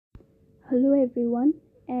Hello everyone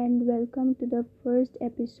and welcome to the first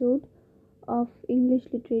episode of English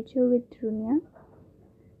Literature with Runia.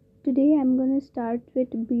 Today I'm going to start with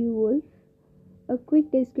Beowulf. A quick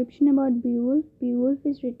description about Beowulf. Beowulf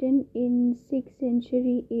is written in 6th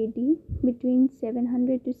century AD, between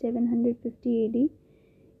 700 to 750 AD.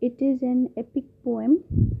 It is an epic poem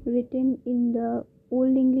written in the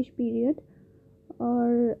Old English period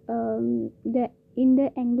or in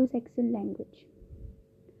the Anglo-Saxon language.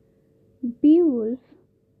 Beowulf,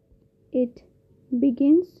 it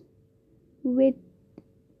begins with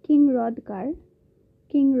King Hrothgar.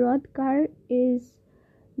 King Hrothgar is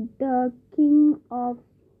the king of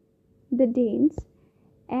the Danes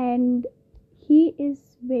and he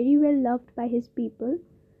is very well loved by his people.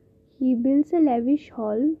 He builds a lavish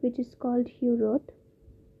hall which is called Heorot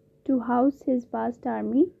to house his vast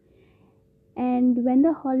army, and when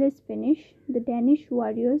the hall is finished, the Danish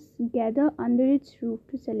warriors gather under its roof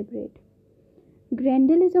to celebrate.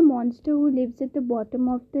 Grendel is a monster who lives at the bottom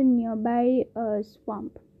of the nearby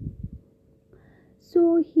swamp.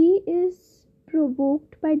 So he is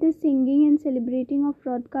provoked by the singing and celebrating of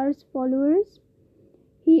Hrothgar's followers.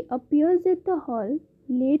 He appears at the hall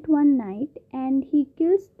late one night and he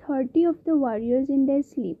kills 30 of the warriors in their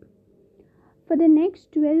sleep. For the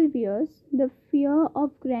next 12 years, the fear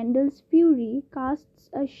of Grendel's fury casts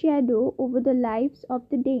a shadow over the lives of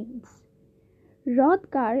the Danes.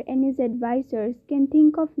 Hrothgar and his advisors can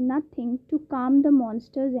think of nothing to calm the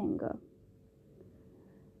monster's anger.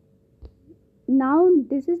 Now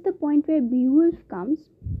this is the point where Beowulf comes.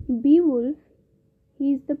 Beowulf,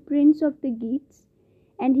 he is the prince of the Geats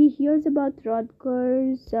and he hears about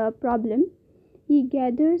Hrothgar's problem. He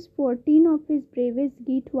gathers 14 of his bravest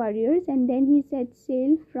Geat warriors and then he sets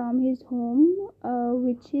sail from his home,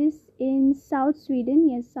 which is in South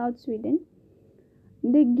Sweden.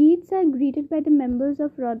 The Geats are greeted by the members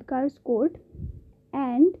of Hrothgar's court,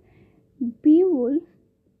 and Beowulf,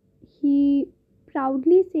 he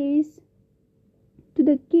proudly says to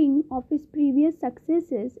the king of his previous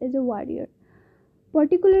successes as a warrior,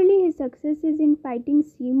 particularly his successes in fighting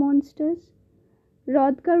sea monsters.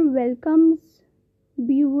 Hrothgar welcomes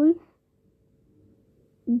Beowulf,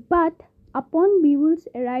 but upon Beowulf's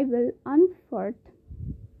arrival, Unferth,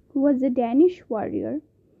 who was a Danish warrior,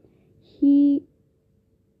 he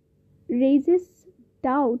raises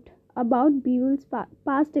doubt about Beowulf's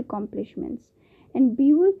past accomplishments, and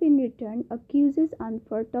Beowulf in return accuses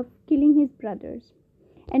Unferth of killing his brothers.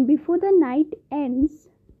 And before the night ends,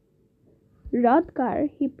 Hrothgar,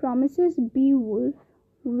 he promises Beowulf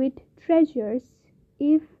with treasures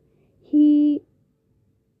if he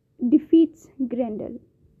defeats Grendel.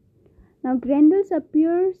 Now Grendel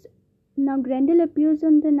appears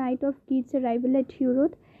on the night of Geat's arrival at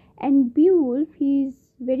Heorot, and Beowulf, he is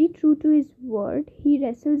very true to his word. He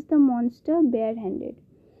wrestles the monster barehanded.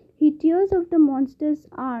 He tears off the monster's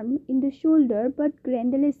arm in the shoulder, but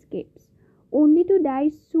Grendel escapes, only to die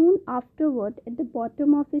soon afterward at the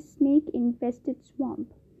bottom of a snake-infested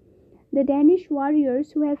swamp. The Danish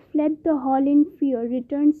warriors who have fled the hall in fear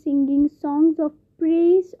return singing songs of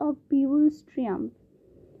praise of Beowulf's triumph.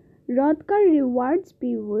 Hrothgar rewards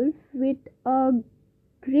Beowulf with a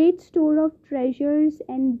great store of treasures,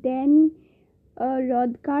 and then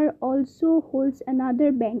Hrothgar also holds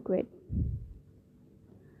another banquet.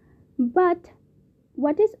 But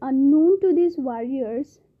what is unknown to these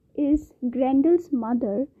warriors is Grendel's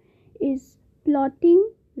mother is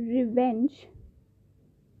plotting revenge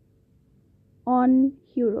on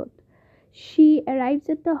Heorot. She arrives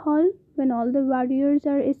at the hall when all the warriors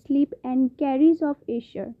are asleep and carries off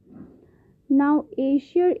Aesir. Now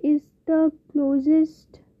Aesir is the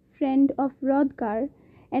closest friend of Hrothgar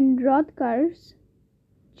and Hrothgar's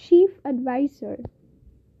chief advisor.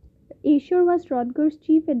 Aesir was Hrothgar's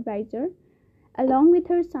chief advisor along with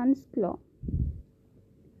her son's Claw.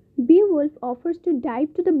 Beowulf offers to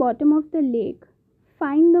dive to the bottom of the lake,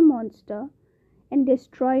 find the monster and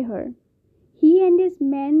destroy her. He and his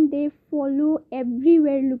men, they follow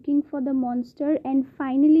everywhere looking for the monster, and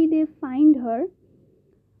finally they find her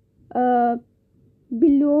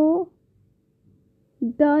below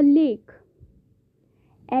the lake.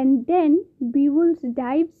 And then Beowulf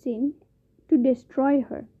dives in to destroy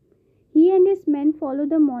her. He and his men follow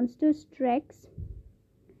the monster's tracks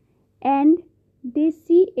and they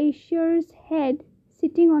see Aesir's head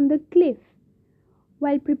sitting on the cliff.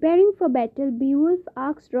 While preparing for battle, Beowulf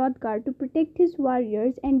asks Hrothgar to protect his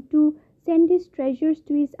warriors and to send his treasures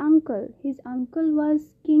to his uncle. His uncle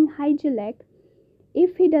was King Hygelac,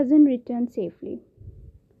 if he doesn't return safely.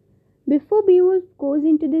 Before Beowulf goes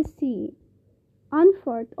into the sea,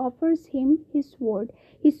 Unferth offers him his sword.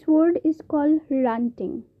 His sword is called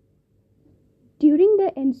Runting. During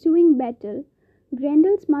the ensuing battle,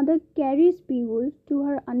 Grendel's mother carries Beowulf to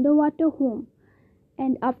her underwater home,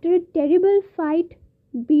 and after a terrible fight,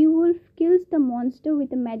 Beowulf kills the monster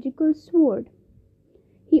with a magical sword.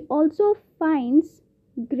 He also finds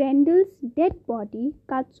Grendel's dead body,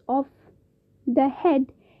 cuts off the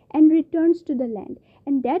head, and returns to the land.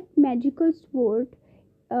 And that magical sword,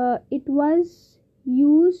 it was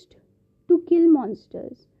used to kill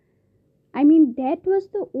monsters. I mean, that was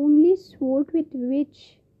the only sword with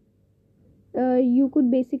which you could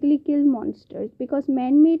basically kill monsters, because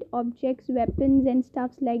man-made objects, weapons and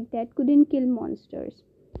stuffs like that couldn't kill monsters.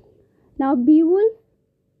 Now Beowulf,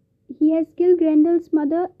 he has killed Grendel's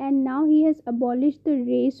mother, and now he has abolished the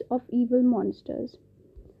race of evil monsters.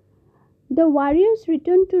 The warriors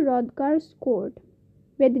return to Hrothgar's court,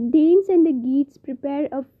 where the Danes and the Geats prepare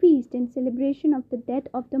a feast in celebration of the death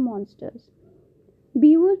of the monsters.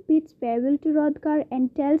 Beowulf bids farewell to Hrothgar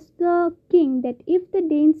and tells the king that if the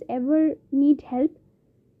Danes ever need help,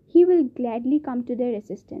 he will gladly come to their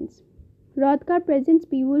assistance. Hrothgar presents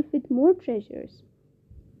Beowulf with more treasures.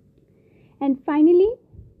 And finally,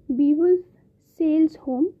 Beowulf sails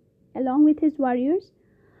home along with his warriors.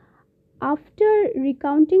 After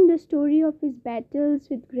recounting the story of his battles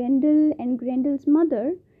with Grendel and Grendel's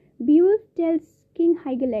mother, Beowulf tells King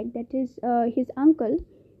Hygelac, that is his uncle,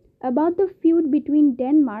 about the feud between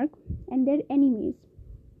Denmark and their enemies.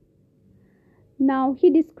 Now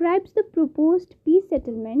he describes the proposed peace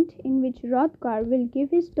settlement in which Hrothgar will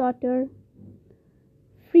give his daughter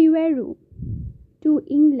Friweru to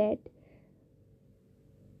Inglet,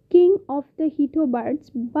 king of the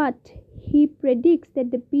Heatobards, but he predicts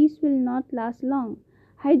that the peace will not last long.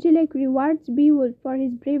 Hygelac rewards Beowulf for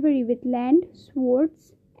his bravery with land,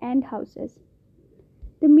 swords, and houses.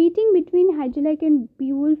 The meeting between Hygelac and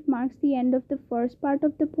Beowulf marks the end of the first part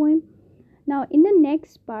of the poem. Now, in the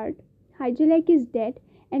next part, Hygelac is dead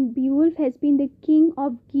and Beowulf has been the king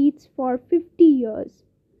of Geats for 50 years.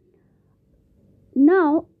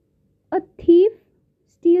 Now, a thief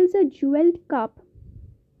steals a jeweled cup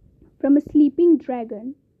from a sleeping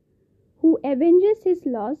dragon, who avenges his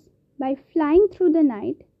loss by flying through the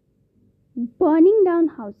night, burning down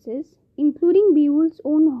houses, including Beowulf's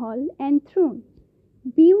own hall and throne.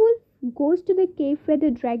 Beowulf goes to the cave where the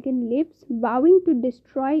dragon lives, vowing to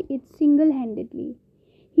destroy it single-handedly.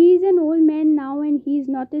 He is an old man now and he is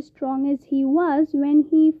not as strong as he was when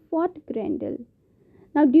he fought Grendel.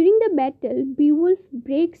 Now during the battle, Beowulf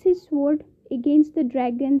breaks his sword against the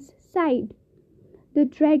dragon's side. The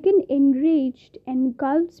dragon, enraged,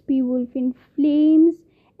 engulfs Beowulf in flames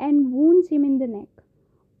and wounds him in the neck.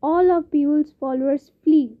 All of Beowulf's followers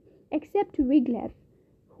flee except Wiglaf,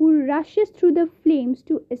 who rushes through the flames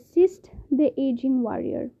to assist the aging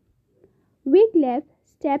warrior. Wiglaf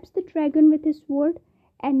stabs the dragon with his sword,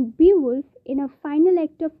 and Beowulf, in a final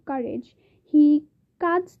act of courage, he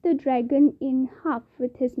cuts the dragon in half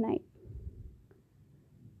with his knife.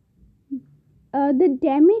 The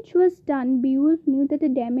damage was done. Beowulf knew that the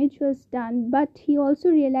damage was done, but he also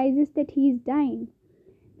realizes that he is dying,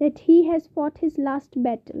 that he has fought his last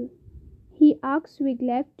battle. He asks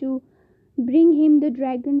Wiglaf to bring him the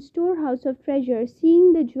dragon's storehouse of treasure.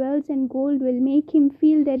 Seeing the jewels and gold will make him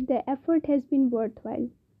feel that the effort has been worthwhile.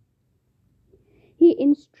 He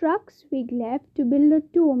instructs Wiglaf to build a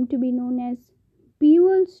tomb to be known as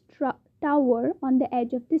Beowulf's Tower on the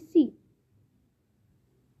edge of the sea.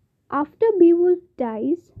 After Beowulf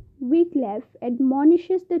dies, Wiglaf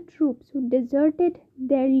admonishes the troops who deserted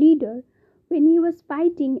their leader when he was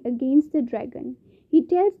fighting against the dragon. He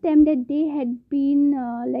tells them that they had been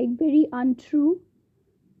very untrue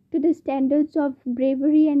to the standards of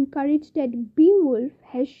bravery and courage that Beowulf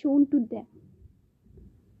has shown to them.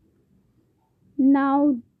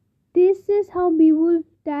 Now, this is how Beowulf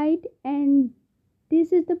died, and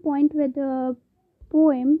this is the point where the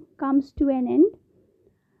poem comes to an end.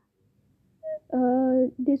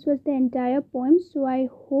 This was the entire poem, so I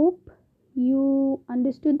hope you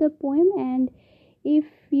understood the poem, and if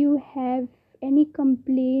you have any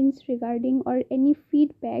complaints regarding or any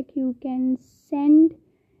feedback, you can send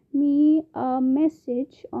me a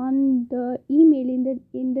message on the email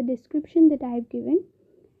in the description that I have given.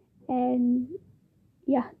 And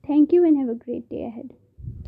yeah, thank you and have a great day ahead.